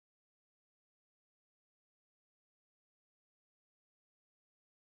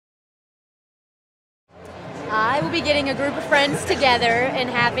I will be getting a group of friends together and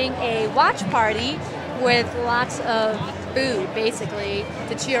having a watch party with lots of food, basically,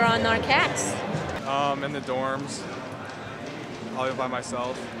 to cheer on our cats. In the dorms. I'll be by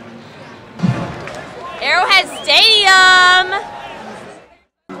myself. Arrowhead Stadium!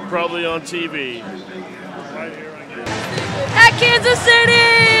 Probably on TV. Right here, I guess. At Kansas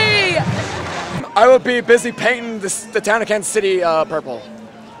City! I will be busy painting the town of Kansas City purple.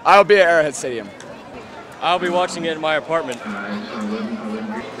 I will be at Arrowhead Stadium. I'll be watching it in my apartment.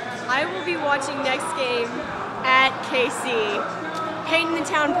 I will be watching next game at KC, painting the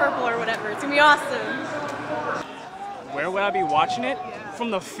town purple or whatever. It's gonna be awesome. Where would I be watching it?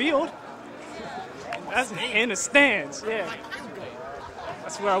 From the field? That's in the stands, yeah.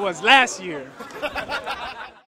 That's where I was last year.